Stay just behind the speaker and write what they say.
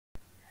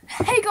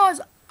Hey guys,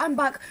 I'm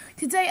back.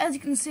 Today, as you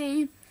can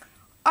see,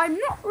 I'm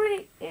not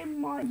really in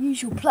my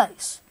usual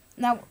place.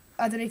 Now,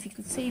 I don't know if you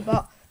can see,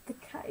 but the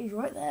cat is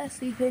right there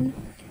sleeping.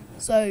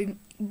 So,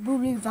 we'll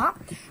leave that.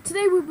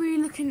 Today, we'll be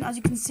looking, as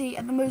you can see,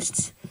 at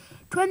the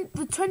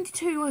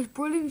 22 most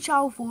brilliant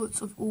shower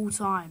thoughts of all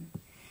time.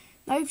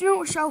 Now, if you know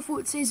what shower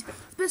thoughts is,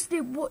 it's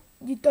basically what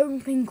you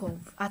don't think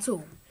of at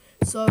all.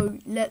 So,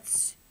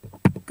 let's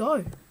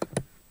go.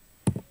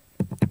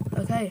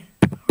 Okay,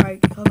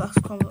 right, cover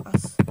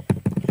us.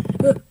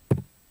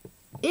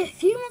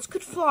 If humans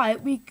could fly,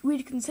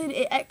 we'd consider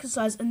it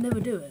exercise and never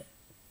do it.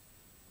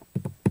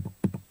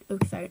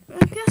 Okay,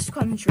 that's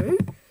kind of true.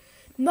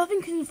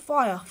 Nothing can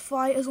fire.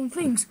 Fire is on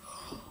things.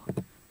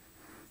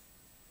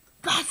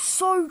 That's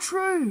so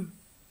true.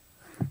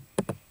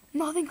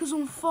 Nothing is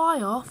on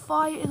fire.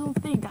 Fire is on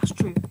things. That's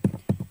true.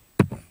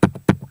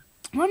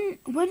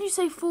 When you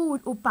say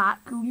forward or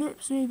back, your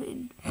lips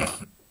moving.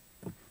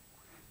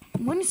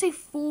 When you say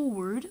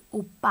forward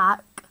or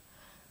back,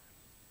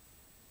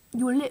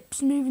 your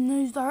lips move in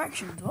those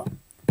directions. What?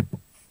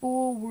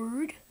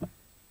 Forward,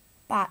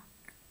 back.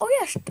 Oh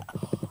yes,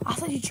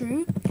 that's actually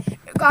true.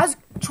 Guys,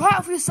 try it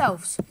out for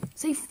yourselves.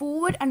 Say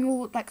forward, and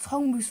your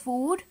tongue moves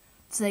forward.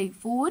 Say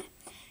forward,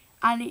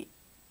 and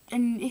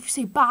if you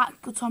say back,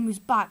 your tongue moves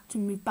back to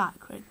move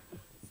back. Right?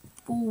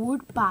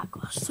 Forward, back.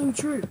 That's so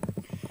true.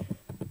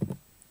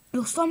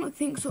 Your stomach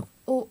thinks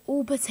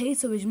all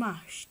potato is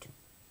mashed.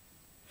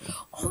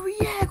 Oh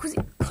yeah, because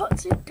it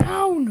cuts it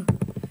down.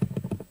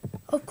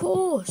 Of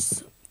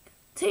course.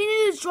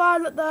 Teenagers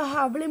drive like they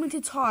have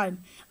limited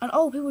time, and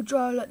old people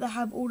drive like they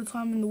have all the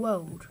time in the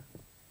world.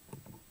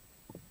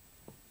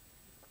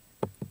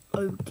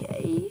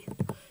 Okay.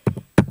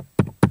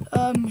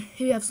 Here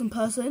we have some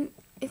person.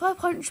 If I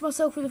punch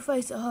myself in the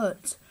face, it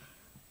hurts.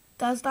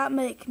 Does that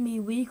make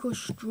me weak or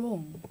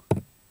strong?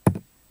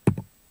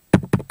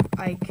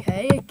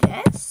 Okay,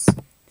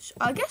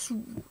 I guess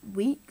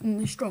weak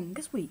and strong. I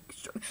guess weak.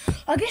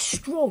 I guess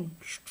strong.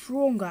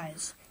 Strong,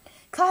 guys.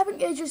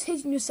 Clapping is just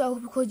hitting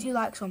yourself because you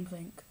like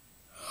something.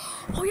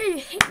 Oh yeah, you're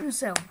hitting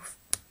yourself.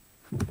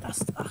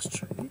 That's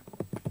true.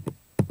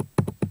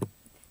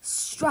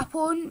 Strap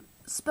on,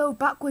 spelled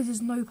backwards,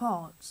 is no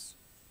parts.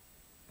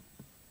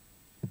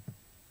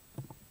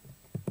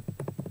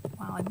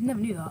 Wow, I never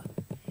knew that.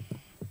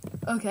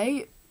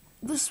 Okay,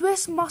 the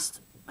Swiss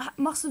must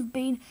have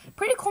been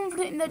pretty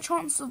confident in their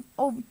chance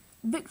of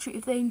victory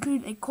if they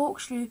included a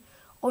corkscrew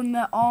on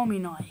their army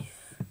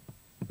knife.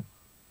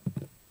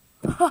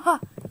 Haha.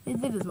 They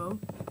did as well.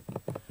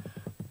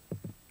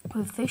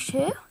 With fish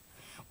here.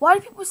 Why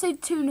do people say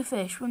tuna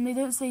fish when they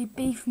don't say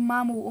beef,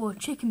 mammal or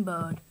chicken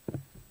bird?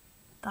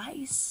 That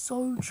is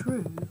so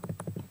true.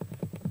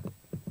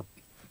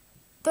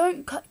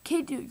 Don't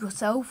kid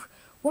yourself.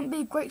 Won't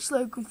be a great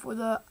slogan for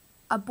the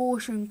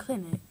abortion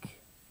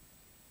clinic.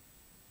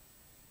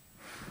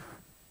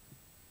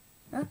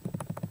 Huh?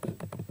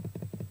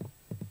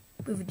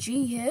 With a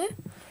G here.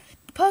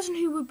 The person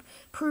who would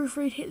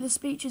proofread Hitler's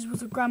speeches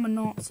was a grammar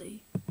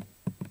Nazi.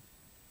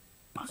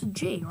 That's a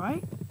G,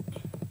 right?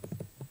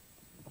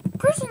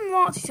 Prison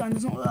Nazi sign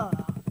does not look like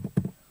that.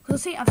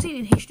 Because I've seen it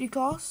in history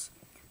class.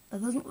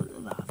 That doesn't look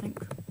like that, I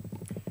think.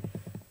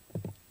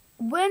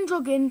 When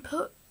jogging,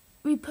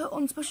 we put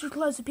on special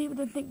clothes so people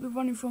don't think we're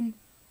running from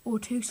or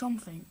to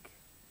something.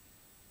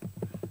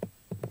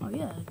 Oh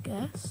yeah, I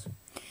guess.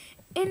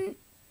 If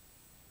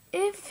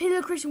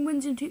Hillary Clinton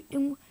wins in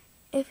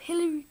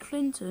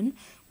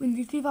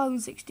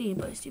 2016,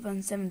 but it's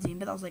 2017,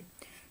 but that was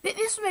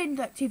this was made in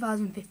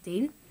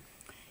 2015.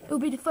 It will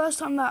be the first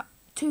time that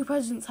two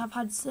presidents have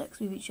had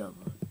sex with each other.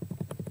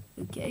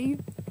 Okay.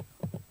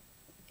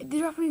 The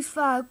Japanese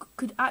flag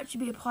could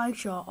actually be a pie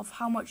chart of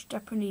how much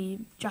Japan is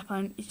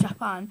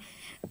Japan.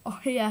 Oh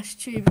yes,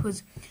 true,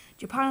 because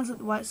Japan has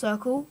the white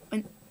circle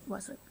and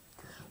the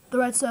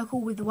red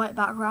circle with the white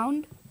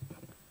background.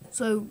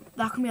 So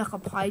that can be like a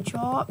pie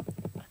chart.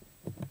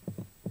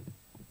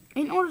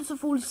 In order to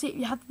fall asleep,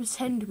 you have to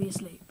pretend to be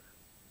asleep.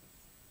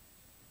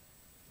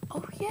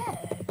 Oh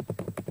yeah.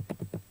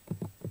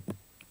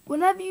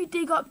 Whenever you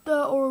dig up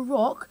dirt or a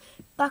rock,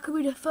 that could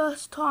be the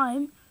first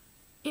time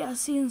it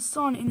has seen the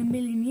sun in a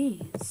million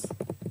years.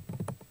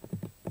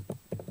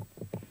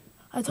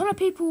 A ton of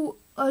people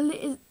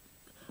is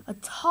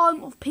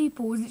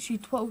literally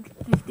 12 to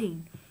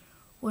 15.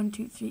 1,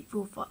 2, 3,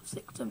 4, 5,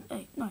 6, 7,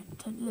 8, 9,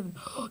 10, 11.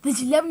 Oh,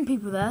 there's 11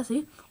 people there,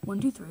 see? 1,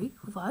 2, 3,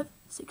 4, 5,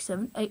 6,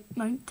 7, 8,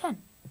 9,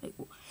 10.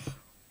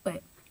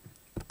 Wait.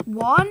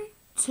 1,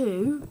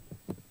 2.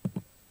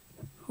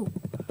 Oh.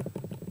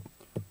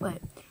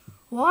 Wait.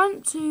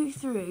 1, 2,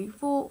 3,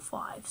 4,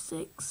 5,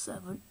 6,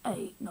 7,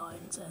 8,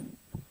 9, 10.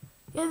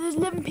 Yeah, there's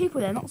 11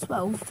 people there, not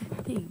 12,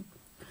 15.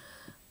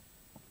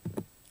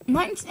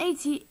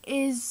 1980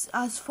 is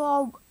as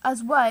far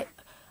away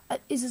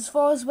as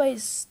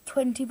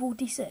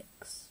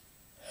 2046.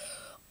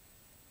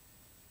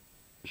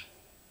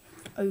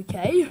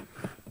 Okay.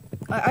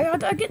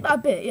 I get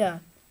that bit, yeah.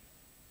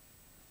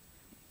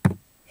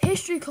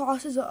 History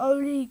classes are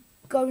only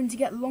going to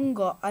get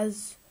longer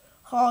as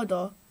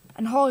harder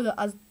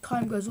as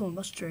time goes on.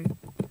 That's true.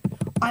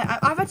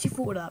 I've actually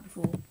thought of that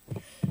before.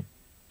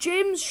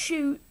 Gyms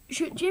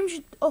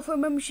should offer a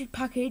membership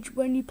package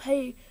when you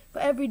pay for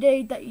every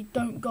day that you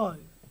don't go.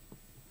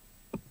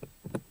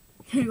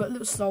 You got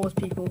little Star Wars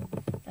people.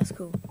 That's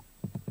cool.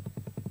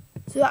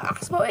 So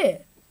that's about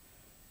it.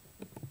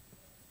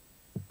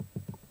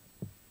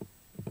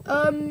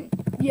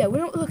 Yeah, we're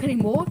not looking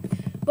anymore.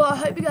 But I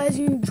hope you guys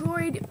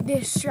enjoyed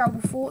this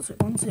Scrabble Thoughts.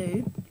 1,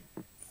 2,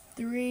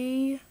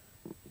 3.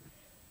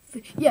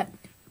 Yeah.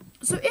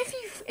 So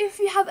if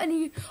you have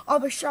any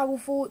other Scrabble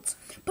Thoughts,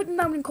 put them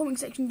down in the comment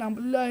section down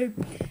below,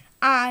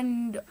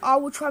 and I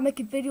will try and make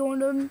a video on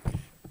them.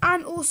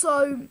 And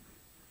also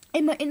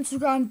in my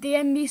Instagram,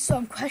 DM me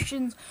some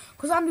questions,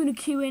 because I'm doing a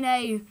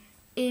Q&A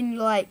in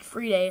like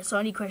 3 days, so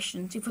I need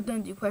questions. If I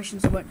don't do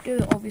questions, I won't do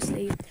it,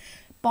 obviously.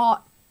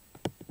 But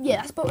yeah,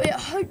 that's about it. I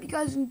hope you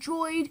guys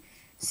enjoyed.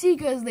 See you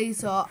guys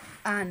later,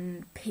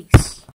 and peace.